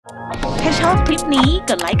ชอบคลิปนี้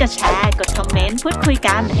กดไลค์กดแชร์กดคอมเมนต์พูดคุย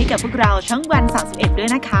กันให้กับพวกเราช่องวัน31ด้วย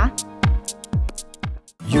นะคะ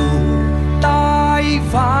อยู่ใต้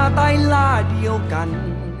ฟ้าใต้ล่าเดียวกัน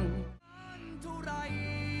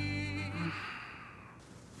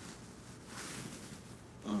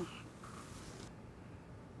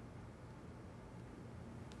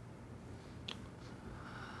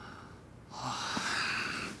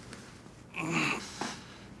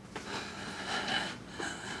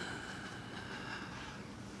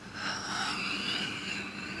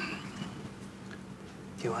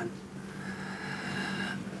พี่วั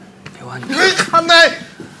นทำไง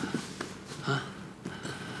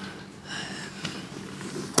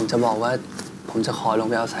ผมจะบอกว่าผมจะขอลง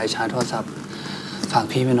ไปเอาสายชาร์จโทรศัพท์ฝาก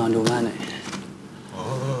พี่ไปนอนดูบ้านหน่อย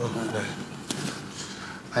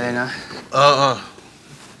ไปเลยนะ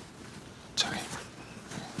ใช่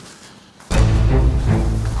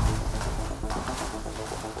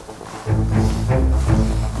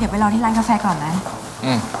เดี๋ยวไปรอที่ร้านกาแฟก่อนนะ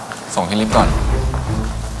ส่งที่ลิฟต์ก่อน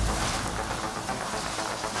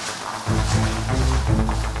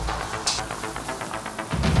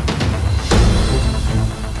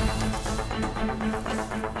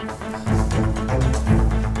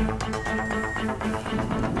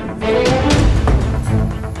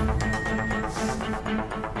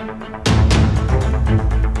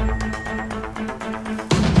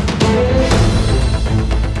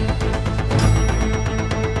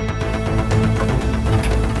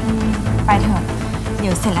ไปเถอะเดี๋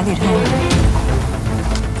ยวเสร็จแล้วเดี๋ยวโทร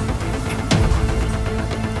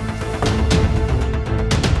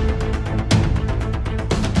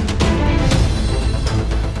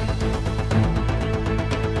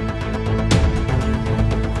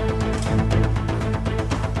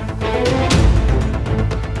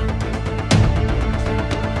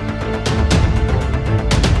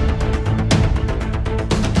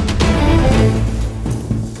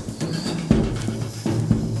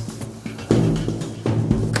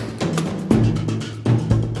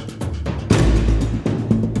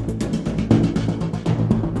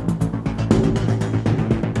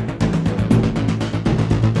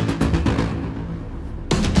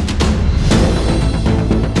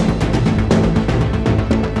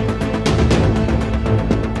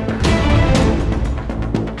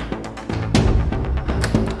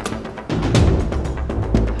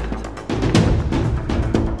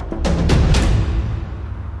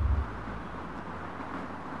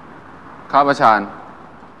ครับอาจารย์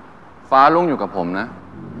ฟ้าลุ่งอยู่กับผมนะ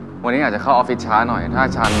วันนี้อาจจะเข้าออฟฟิศช้าหน่อยถ้าอ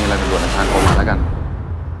าจารย์มีอะไรด่วนอาจารย์โทรมาแล้วกัน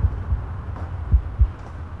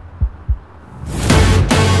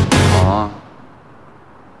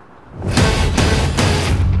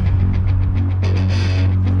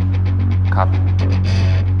ครับ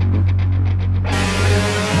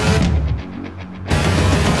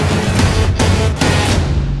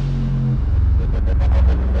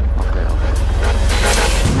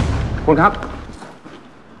คุณครับ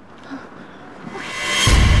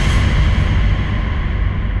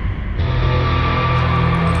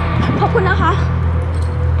ขอบคุณนะคะ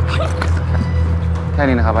แค่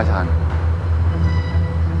นี้นะครับอาจารย์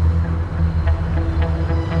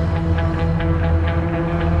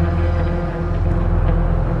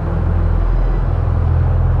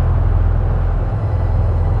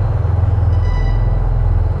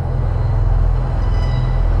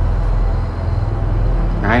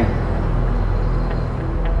ไง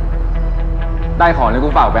ได้ของที่กู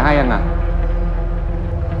เปล่าไปให้ยังไง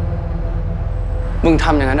มึงท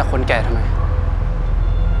ำอย่างนั้นกับคนแก่ทำไม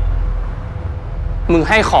มึง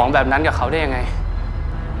ให้ของแบบนั้นกับเขาได้ยังไง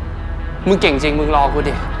มึงเก่งจริงมึงรอกู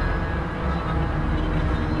ดิ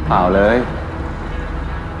เปล่าเลย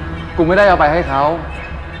กูไม่ได้เอาไปให้เขา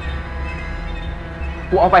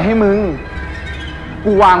กูเอาไปให้มึง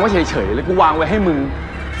กูวางไว้เฉยๆเลยกูวางไว้ให้มึง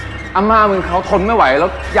อาม่ามึงเขาทนไม่ไหวแล้ว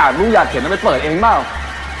อยากรู้อยากเห็นแล้วไปเปิดเองเปล่า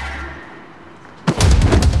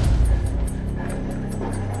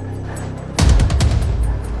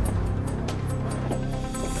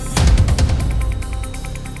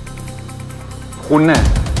คุณเนี่ย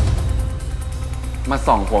มา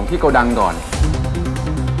ส่องผมที่โกดังก่อน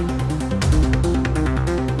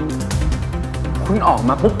คุณออก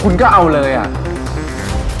มาปุ๊บคุณก็เอาเลยอ่ะ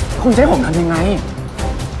คุณจะให้ผมทำยังไง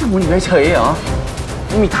คุณอยู่เฉยๆเหรอไ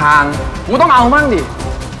ม่มีทางกูต้องเอามั่งดิ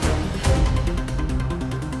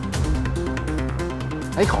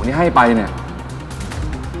ไอ้ของที่ให้ไปเนี่ย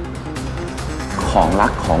ของรั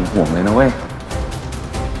กของห่วงเลยนะเว้ย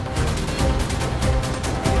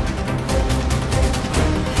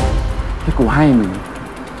ที่กูให้มึง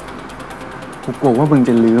กูกลัวว่ามึงจ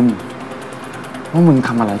ะลืมว่ามึงท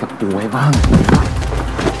ำอะไรกับกูไว้บ้าง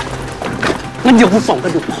มัน ดี๋ยวกูส่งกร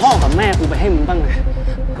ะดูกพ่อกับแม่กูไปให้มึงบ้างไง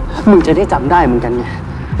มึงจะได้จำได้เหมือนกันไง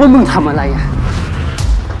ว่ามึงทำอะไรอะ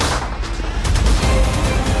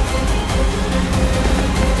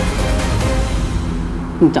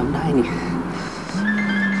มึงจำได้นี่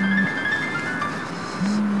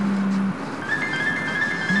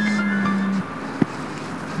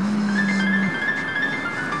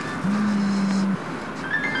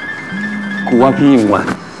กูว่าพี่มึงว่ะ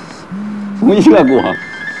ไม่เชื่อกูเหรอ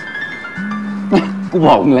กูบ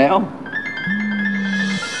อกมึงแล้ว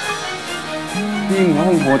พี่มึงเขา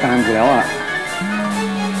คงโทรตามกูแล้วอ่ะ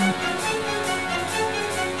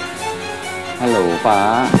ฮัลโหลฟ้า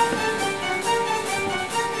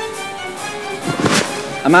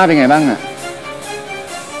อาม่าเป็นไงบ้างอ่ะ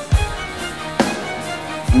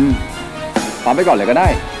ฟ้าไปก่อนเลยก็ได้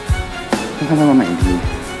ค่อยๆมาใหม่อีกที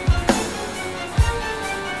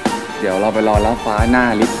เดี๋ยวเราไปรอรับฟ้าหน้า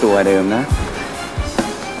ลิฟต์ตัวเดิมนะ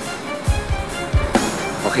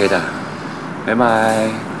โอเคจ้ะบ๊ายบาย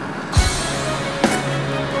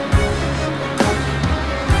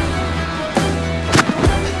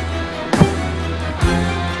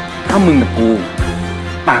ถ้ามึงกับกู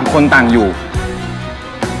ต่างคนต่างอยู่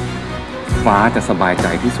ฟ้าจะสบายใจ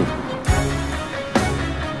ที่สุด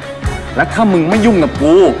และถ้ามึงไม่ยุ่งกับ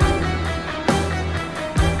กู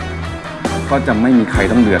ก็จะไม่มีใคร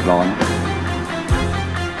ต้องเดือดร้อน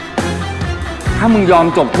ถ้ามึงยอม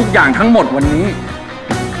จบทุกอย่างทั้งหมดวันนี้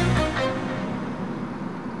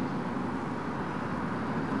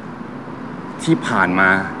ที่ผ่านมา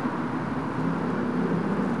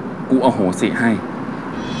กูอโหสิให้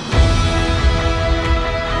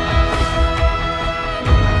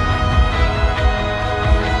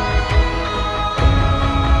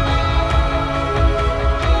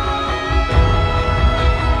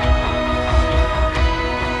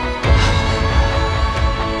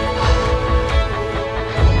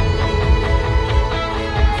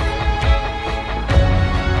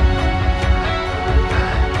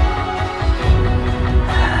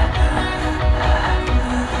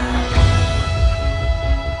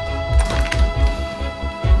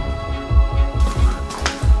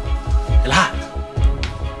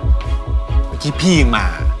กี้พี่ยังมา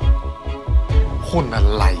คนอะ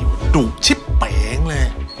ไรอยู่ดุชิบเป๋งเลย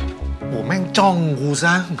โหแม่งจ้องกูซ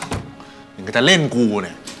ะอย่างก็จะเล่นกูเ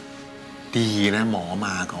นี่ยดีนะหมอม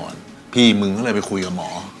าก่อนพี่มึงก็เลยไปคุยกับหมอ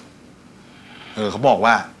เขาบอก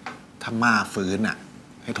ว่าถ้าม่าฟื้นอ่ะ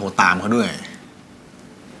ให้โทรตามเขาด้วย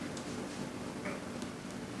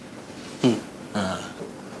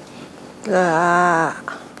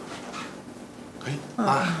เฮ้ย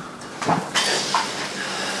ป้า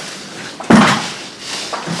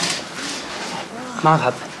มาค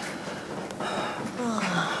รับ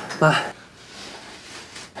มา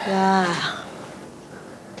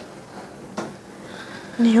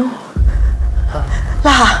นิ้ว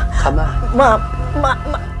ล่ะครับ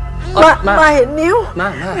มาเห็นนิ้ว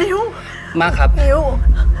นิ้วมาครับนิ้ว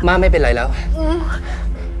มาไม่เป็นไรแล้ว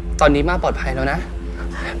ตอนนี้มาปลอดภัยแล้วนะ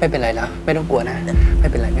ไม่เป็นไรแล้วไม่ต้องกลัวนะไม่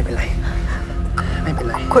เป็นไร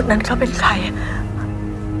คนนั้นเขาเป็นใคร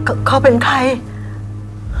เขาเป็นใคร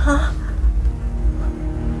ฮะ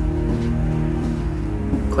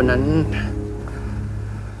คนนั้น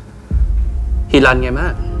ฮิรันไงมา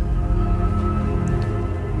ก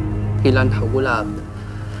ฮิรันเถากุหลาบ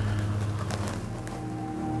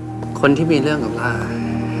คนที่มีเรื่องกับล่า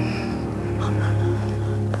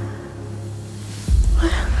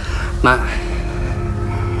มา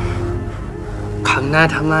ครั้งหน้า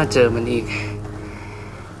ถ้ามาเจอมันอีก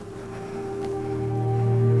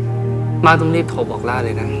มาต้องรีบโทรบอกล่าเล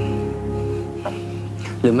ยนะ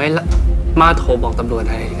หรือไม่มาโทรบอกตำรวจ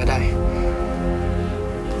อะไรก็ได้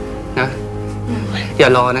นะอย่า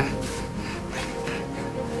รอนะ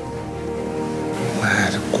มา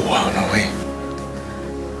จะกลัวนะเว้ย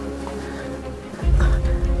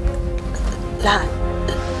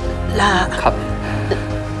ล่าครับ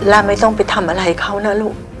ล่าไม่ต้องไปทำอะไรเขานะลู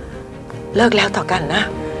กเลิกแล้วต่อกันนะ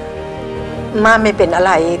มาไม่เป็นอะไ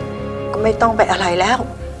รก็ไม่ต้องไปอะไรแล้ว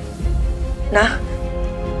นะ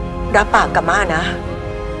รับปากกับม่านะ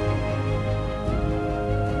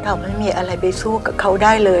เราไม่มีอะไรไปสู้กับเขาไ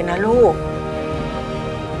ด้เลยนะลูก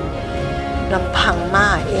ลำพังม่า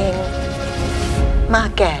เองม่า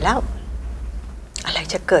แก่แล้วอะไร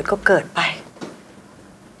จะเกิดก็เกิดไป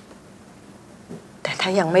แต่ถ้า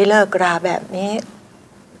ยังไม่เลิกราแบบนี้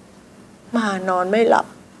ม่านอนไม่หลับ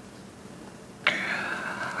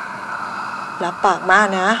รับปากม่า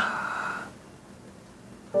นะ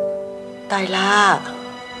ตายล่า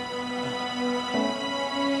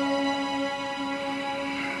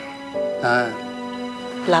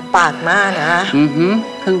รับปากม่านะ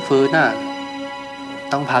เพิ่งฟื้น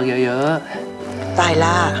ต้องพักเยอะ ตาย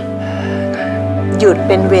ล่ะหยุดเ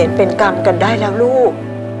ป็นเวรเป็นกรรมกันได้แล้วลูก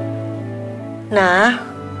นะ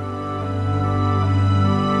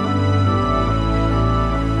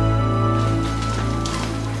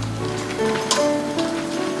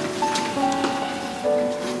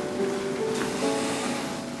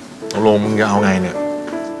ตกลงมึงจะเอาไงเนี่ย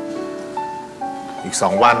อีก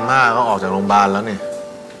2 วันมากก็ออกจากโรงพยาบาลแล้วเนี่ย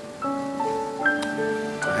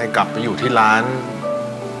ให้กลับไปอยู่ที่ร้าน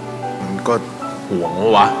มันก็ห่วง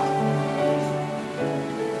วะ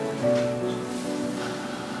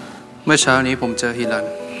เมื่อเช้านี้ผมเจอฮิรัน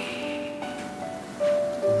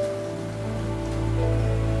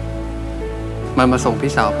มันมาส่ง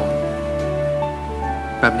พี่สาวผม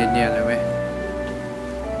แบบเนียนๆเลยเว้ย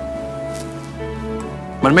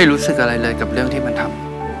มันไม่รู้สึกอะไรเลยกับเรื่องที่มันท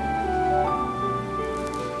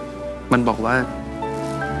ำมันบอกว่า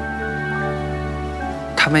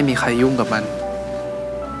ถ้าไม่มีใครยุ่งกับมัน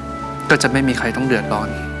ก็จะไม่มีใครต้องเดือดร้อน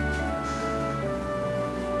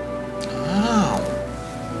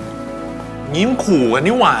ยิ้มขู่กัน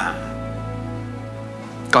นี่หว่า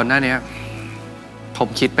ก่อนหน้านี้ผม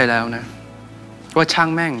คิดไปแล้วนะว่าช่าง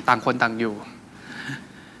แม่งต่างคนต่างอยู่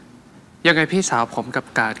ยังไงพี่สาวผมกับ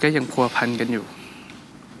กาดก็ยังพัวพันกันอยู่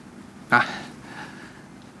นะ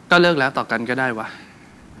ก็เลิกแล้วต่อกันก็ได้วะ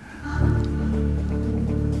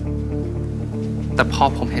แต่พอ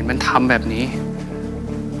ผมเห็นมันทำแบบนี้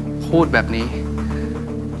พูดแบบนี้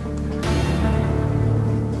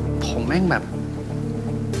ผมแม่งแบบ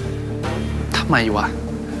ทำไมวะ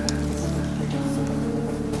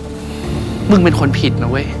มึงเป็นคนผิดนะ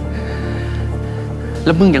เว้ยแ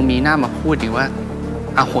ล้วมึงยังมีหน้ามาพูดอีกว่า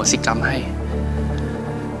อโหสิกรรมให้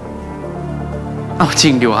เอาจริ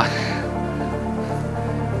งดิวะ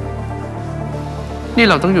นี่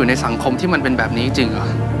เราต้องอยู่ในสังคมที่มันเป็นแบบนี้จริงเหรอ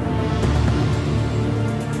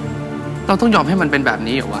เราต้องยอมให้มันเป็นแบบ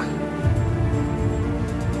นี้เหรอวะ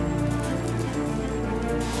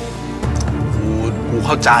กูเ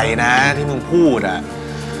ข้าใจนะที่มึงพูดอะ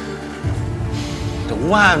แต่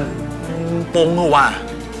ว่าปงเหรอวะ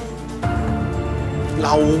เร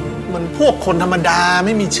ามันพวกคนธรรมดาไ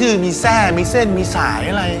ม่มีชื่อมีแท้มีเส้นมีสาย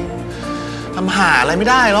อะไรทำหาอะไรไม่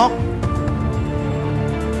ได้หรอก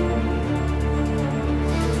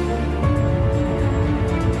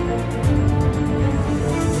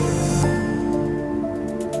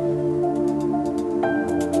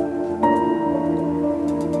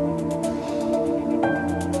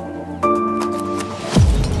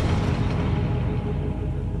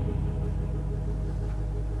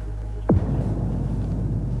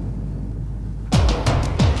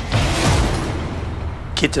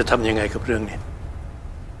คิดจะทำยังไงกับเรื่องนี้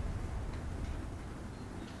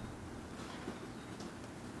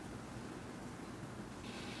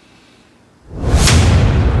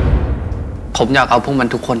ผมอยากเอาพวกมัน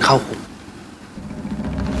ทุกคนเข้าคุก